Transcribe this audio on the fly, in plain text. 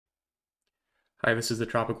Hi, this is the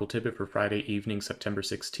Tropical Tidbit for Friday evening, September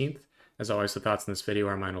 16th. As always, the thoughts in this video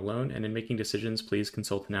are mine alone, and in making decisions, please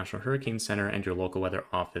consult the National Hurricane Center and your local weather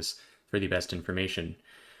office for the best information.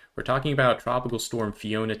 We're talking about Tropical Storm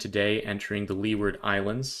Fiona today entering the Leeward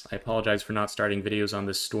Islands. I apologize for not starting videos on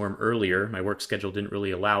this storm earlier. My work schedule didn't really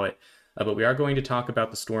allow it. But we are going to talk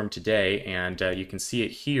about the storm today, and you can see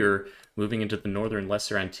it here moving into the northern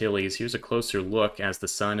Lesser Antilles. Here's a closer look as the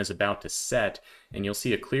sun is about to set, and you'll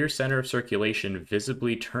see a clear center of circulation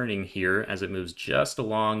visibly turning here as it moves just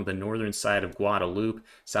along the northern side of Guadeloupe,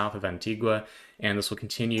 south of Antigua, and this will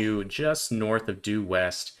continue just north of due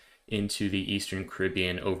west into the eastern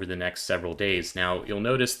Caribbean over the next several days. Now, you'll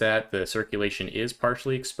notice that the circulation is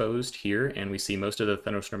partially exposed here, and we see most of the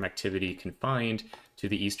thunderstorm activity confined to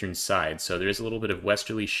the eastern side. So there is a little bit of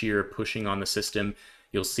westerly shear pushing on the system.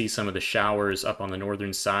 You'll see some of the showers up on the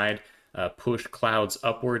northern side push clouds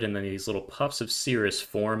upward, and then these little puffs of cirrus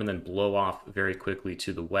form and then blow off very quickly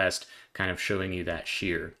to the west, kind of showing you that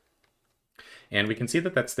shear. And we can see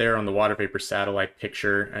that that's there on the water vapor satellite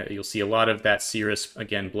picture. You'll see a lot of that cirrus,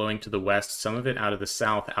 again, blowing to the west, some of it out of the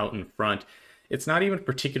south, out in front. It's not even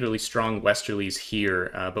particularly strong westerlies here,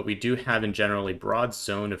 but we do have in general a broad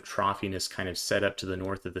zone of troughiness kind of set up to the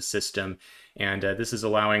north of the system. And this is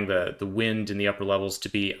allowing the wind in the upper levels to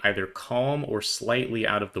be either calm or slightly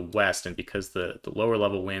out of the west. And because the lower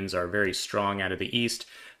level winds are very strong out of the east,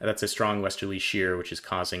 that's a strong westerly shear, which is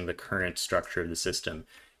causing the current structure of the system.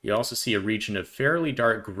 You also see a region of fairly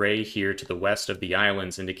dark gray here to the west of the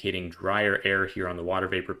islands, indicating drier air here on the water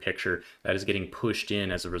vapor picture that is getting pushed in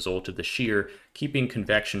as a result of the shear, keeping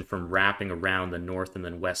convection from wrapping around the north and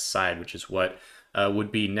then west side, which is what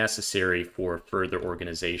would be necessary for further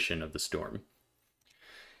organization of the storm.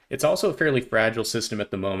 It's also a fairly fragile system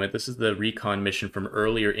at the moment. This is the recon mission from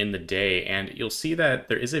earlier in the day, and you'll see that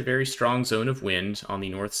there is a very strong zone of wind on the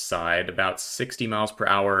north side, about 60 miles per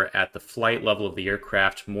hour at the flight level of the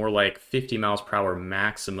aircraft, more like 50 miles per hour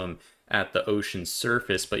maximum at the ocean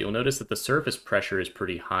surface. But you'll notice that the surface pressure is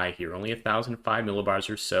pretty high here, only 1,005 millibars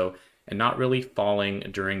or so, and not really falling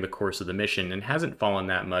during the course of the mission, and hasn't fallen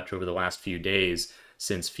that much over the last few days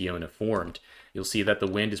since Fiona formed. You'll see that the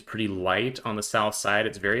wind is pretty light on the south side.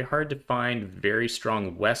 It's very hard to find very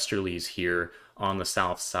strong westerlies here on the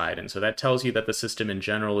south side. And so that tells you that the system in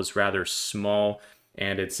general is rather small,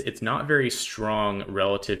 and it's not very strong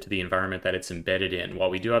relative to the environment that it's embedded in. While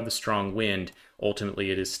we do have the strong wind,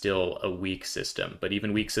 ultimately it is still a weak system. But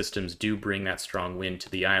even weak systems do bring that strong wind to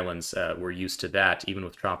the islands. We're used to that. Even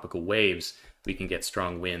with tropical waves, we can get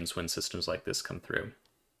strong winds when systems like this come through.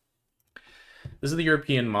 This is the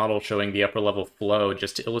European model showing the upper level flow,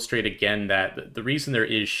 just to illustrate again that the reason there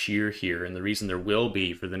is shear here and the reason there will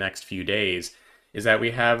be for the next few days is that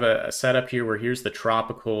we have a setup here where here's the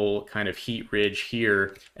tropical kind of heat ridge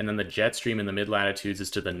here, and then the jet stream in the mid-latitudes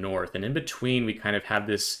is to the north. And in between, we kind of have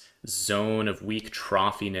this zone of weak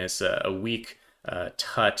troughiness, a weak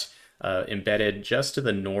tut embedded just to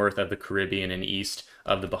the north of the Caribbean and east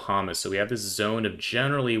of the Bahamas. So we have this zone of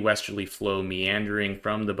generally westerly flow meandering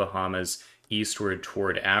from the Bahamas eastward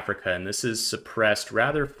toward Africa, and this is suppressed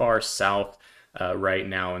rather far south right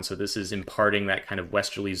now, and so this is imparting that kind of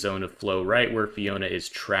westerly zone of flow right where Fiona is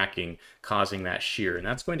tracking, causing that shear, and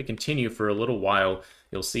that's going to continue for a little while.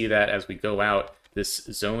 You'll see that as we go out, this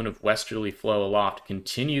zone of westerly flow aloft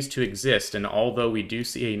continues to exist, and although we do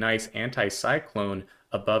see a nice anticyclone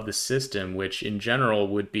above the system, which in general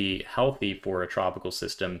would be healthy for a tropical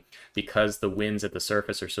system because the winds at the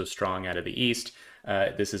surface are so strong out of the east,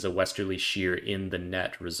 this is a westerly shear in the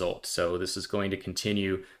net result. So this is going to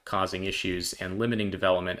continue causing issues and limiting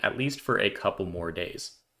development at least for a couple more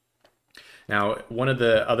days. Now, one of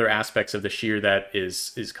the other aspects of the shear that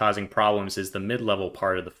is causing problems is the mid-level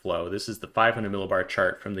part of the flow. This is the 500 millibar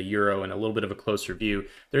chart from the Euro, and a little bit of a closer view.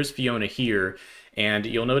 There's Fiona here, and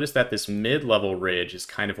you'll notice that this mid-level ridge is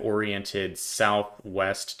kind of oriented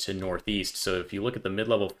southwest to northeast. So if you look at the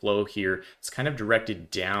mid-level flow here, it's kind of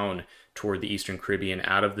directed down toward the eastern Caribbean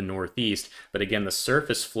out of the northeast. But again, the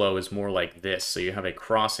surface flow is more like this. So you have a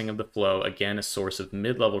crossing of the flow, again, a source of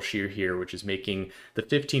mid-level shear here, which is making the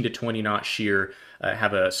 15 to 20 knot shear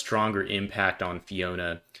have a stronger impact on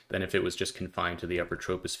Fiona than if it was just confined to the upper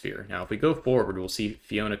troposphere. Now, if we go forward, we'll see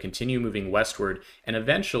Fiona continue moving westward, and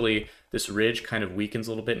eventually this ridge kind of weakens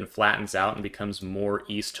a little bit and flattens out and becomes more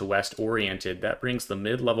east to west oriented. That brings the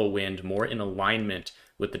mid-level wind more in alignment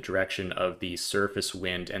with the direction of the surface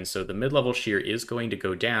wind, and so the mid-level shear is going to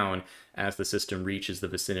go down as the system reaches the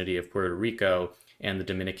vicinity of Puerto Rico and the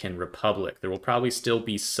Dominican Republic. There will probably still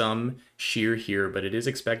be some shear here, but it is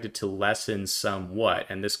expected to lessen somewhat,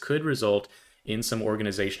 and this could result in some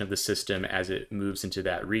organization of the system as it moves into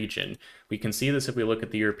that region. We can see this if we look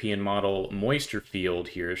at the European model moisture field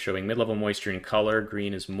here, showing mid-level moisture in color.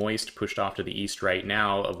 Green is moist, pushed off to the east right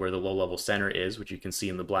now of where the low-level center is, which you can see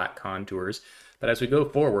in the black contours. But as we go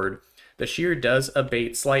forward, the shear does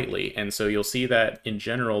abate slightly, and so you'll see that in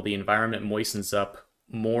general the environment moistens up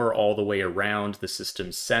more all the way around the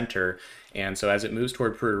system's center. And so as it moves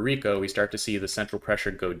toward Puerto Rico, we start to see the central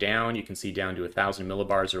pressure go down. You can see down to 1,000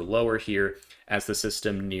 millibars or lower here as the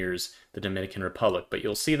system nears the Dominican Republic. But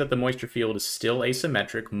you'll see that the moisture field is still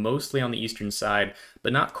asymmetric, mostly on the eastern side,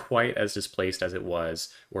 but not quite as displaced as it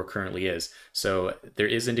was or currently is. So there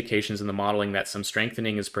is indications in the modeling that some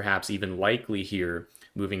strengthening is perhaps even likely here,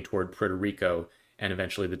 moving toward Puerto Rico and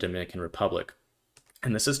eventually the Dominican Republic.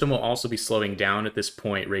 And the system will also be slowing down at this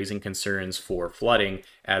point, raising concerns for flooding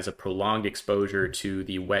as a prolonged exposure to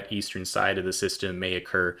the wet eastern side of the system may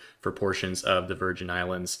occur for portions of the Virgin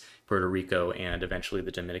Islands, Puerto Rico, and eventually the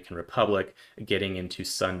Dominican Republic, getting into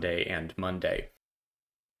Sunday and Monday.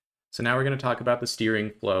 So now we're going to talk about the steering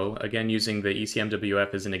flow, again using the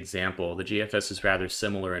ECMWF as an example. The GFS is rather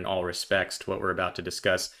similar in all respects to what we're about to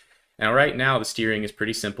discuss. Now, right now, the steering is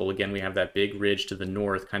pretty simple. Again, we have that big ridge to the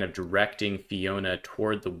north kind of directing Fiona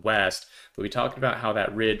toward the west. But we talked about how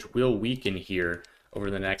that ridge will weaken here over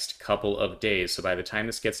the next couple of days. So by the time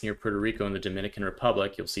this gets near Puerto Rico and the Dominican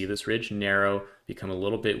Republic, you'll see this ridge narrow, become a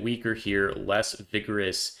little bit weaker here, less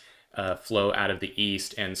vigorous flow out of the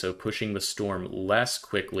east, and so pushing the storm less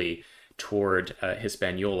quickly toward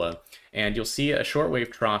Hispaniola. And you'll see a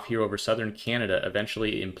shortwave trough here over southern Canada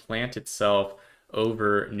eventually implant itself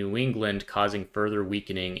over New England, causing further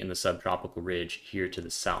weakening in the subtropical ridge here to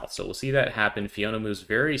the south. So we'll see that happen. Fiona moves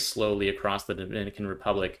very slowly across the Dominican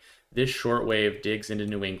Republic. This shortwave digs into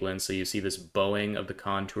New England, so you see this bowing of the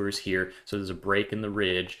contours here. So there's a break in the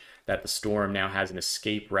ridge that the storm now has an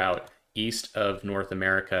escape route east of North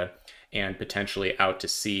America and potentially out to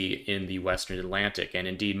sea in the Western Atlantic. And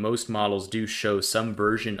indeed, most models do show some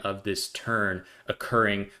version of this turn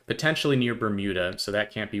occurring potentially near Bermuda, so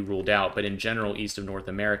that can't be ruled out, but in general east of North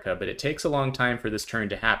America. But it takes a long time for this turn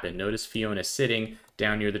to happen. Notice Fiona sitting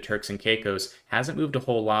down near the Turks and Caicos, hasn't moved a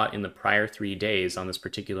whole lot in the prior 3 days on this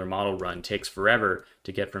particular model run. Takes forever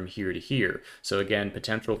to get from here to here. So again,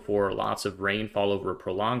 potential for lots of rainfall over a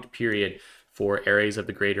prolonged period for areas of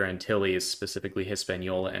the Greater Antilles, specifically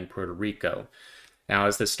Hispaniola and Puerto Rico. Now,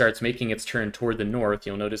 as this starts making its turn toward the north,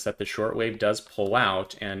 you'll notice that the shortwave does pull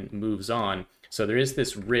out and moves on. So there is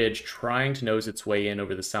this ridge trying to nose its way in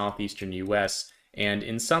over the southeastern U.S., and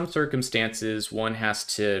in some circumstances, one has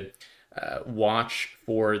to watch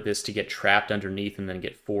for this to get trapped underneath and then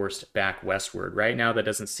get forced back westward. Right now, that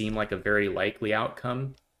doesn't seem like a very likely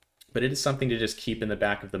outcome, but it is something to just keep in the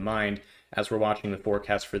back of the mind as we're watching the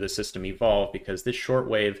forecast for the system evolve, because this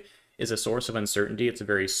shortwave is a source of uncertainty. It's a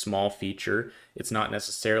very small feature. It's not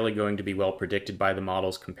necessarily going to be well predicted by the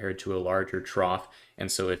models compared to a larger trough. And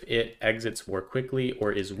so if it exits more quickly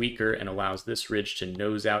or is weaker and allows this ridge to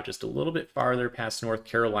nose out just a little bit farther past North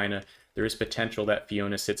Carolina, there is potential that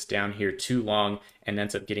Fiona sits down here too long and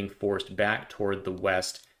ends up getting forced back toward the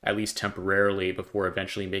west, at least temporarily, before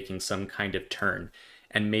eventually making some kind of turn.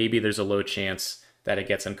 And maybe there's a low chance that it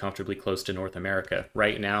gets uncomfortably close to North America.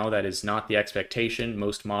 Right now, that is not the expectation.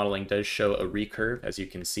 Most modeling does show a recurve, as you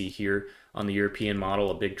can see here on the European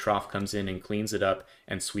model. A big trough comes in and cleans it up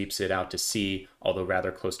and sweeps it out to sea, although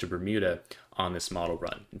rather close to Bermuda on this model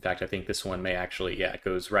run. In fact, I think this one may actually, it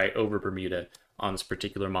goes right over Bermuda on this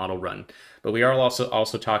particular model run. But we are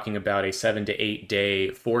also talking about a 7 to 8 day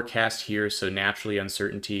forecast here, so naturally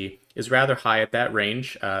uncertainty is rather high at that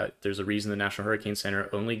range. There's a reason the National Hurricane Center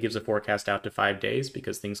only gives a forecast out to 5 days,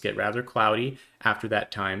 because things get rather cloudy after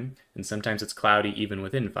that time, and sometimes it's cloudy even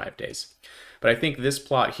within 5 days. But I think this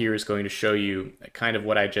plot here is going to show you kind of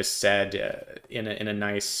what I just said in a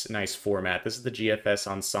nice format. This is the GFS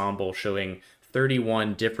Ensemble showing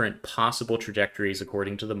 31 different possible trajectories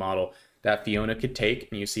according to the model that Fiona could take,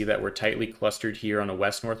 and you see that we're tightly clustered here on a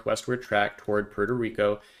west-northwestward track toward Puerto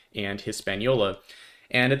Rico and Hispaniola.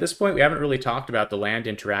 And at this point, we haven't really talked about the land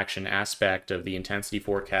interaction aspect of the intensity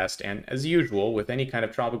forecast, and as usual, with any kind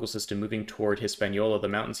of tropical system moving toward Hispaniola, the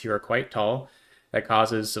mountains here are quite tall. That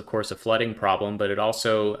causes, of course, a flooding problem, but it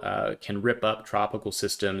also can rip up tropical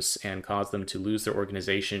systems and cause them to lose their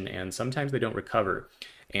organization, and sometimes they don't recover.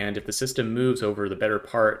 And if the system moves over the better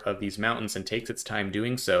part of these mountains and takes its time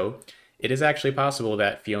doing so, it is actually possible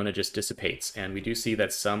that Fiona just dissipates, and we do see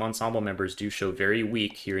that some ensemble members do show very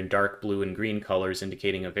weak here in dark blue and green colors,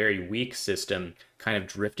 indicating a very weak system kind of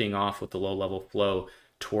drifting off with the low-level flow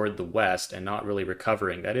toward the west and not really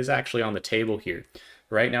recovering. That is actually on the table here.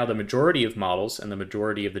 Right now, the majority of models and the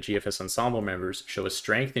majority of the GFS Ensemble members show a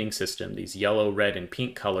strengthening system, these yellow, red, and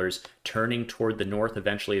pink colors turning toward the north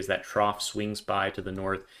eventually as that trough swings by to the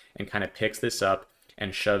north and kind of picks this up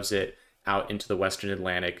and shoves it out into the western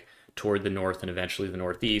Atlantic toward the north and eventually the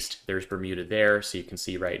northeast. There's Bermuda there, so you can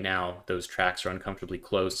see right now those tracks are uncomfortably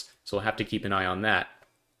close, so we'll have to keep an eye on that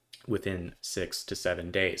within 6 to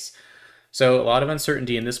 7 days. So a lot of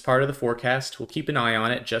uncertainty in this part of the forecast. We'll keep an eye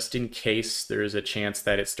on it just in case there is a chance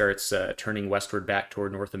that it starts turning westward back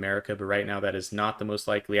toward North America, but right now that is not the most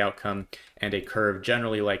likely outcome, and a curve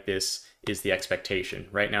generally like this is the expectation.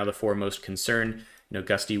 Right now the foremost concern,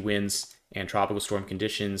 gusty winds and tropical storm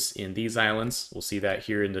conditions in these islands. We'll see that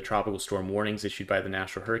here in the tropical storm warnings issued by the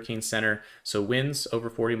National Hurricane Center. So winds over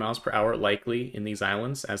 40 miles per hour likely in these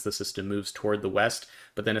islands as the system moves toward the west,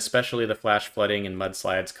 but then especially the flash flooding and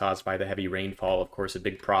mudslides caused by the heavy rainfall, of course, a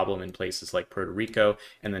big problem in places like Puerto Rico,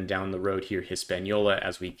 and then down the road here, Hispaniola,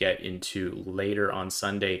 as we get into later on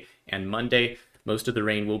Sunday and Monday. Most of the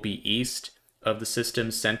rain will be east of the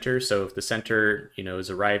system's center. So if the center,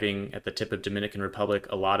 is arriving at the tip of Dominican Republic,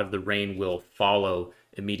 a lot of the rain will follow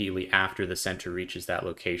immediately after the center reaches that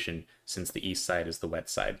location, since the east side is the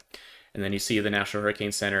wet side. And then you see the National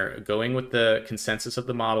Hurricane Center going with the consensus of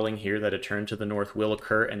the modeling here that a turn to the north will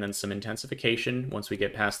occur, and then some intensification. Once we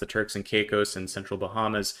get past the Turks and Caicos and central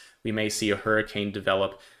Bahamas, we may see a hurricane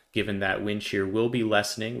develop, given that wind shear will be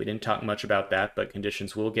lessening. We didn't talk much about that, but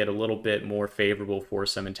conditions will get a little bit more favorable for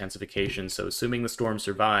some intensification. So assuming the storm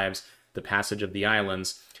survives the passage of the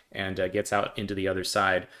islands and gets out into the other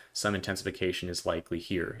side, some intensification is likely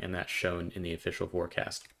here, and that's shown in the official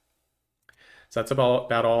forecast. So that's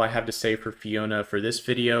about all I have to say for Fiona for this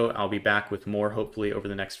video. I'll be back with more hopefully over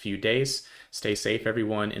the next few days. Stay safe,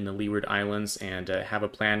 everyone, in the Leeward Islands, and have a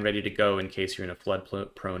plan ready to go in case you're in a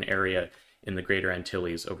flood-prone area in the Greater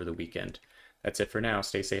Antilles over the weekend. That's it for now.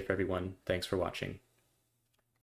 Stay safe, everyone. Thanks for watching.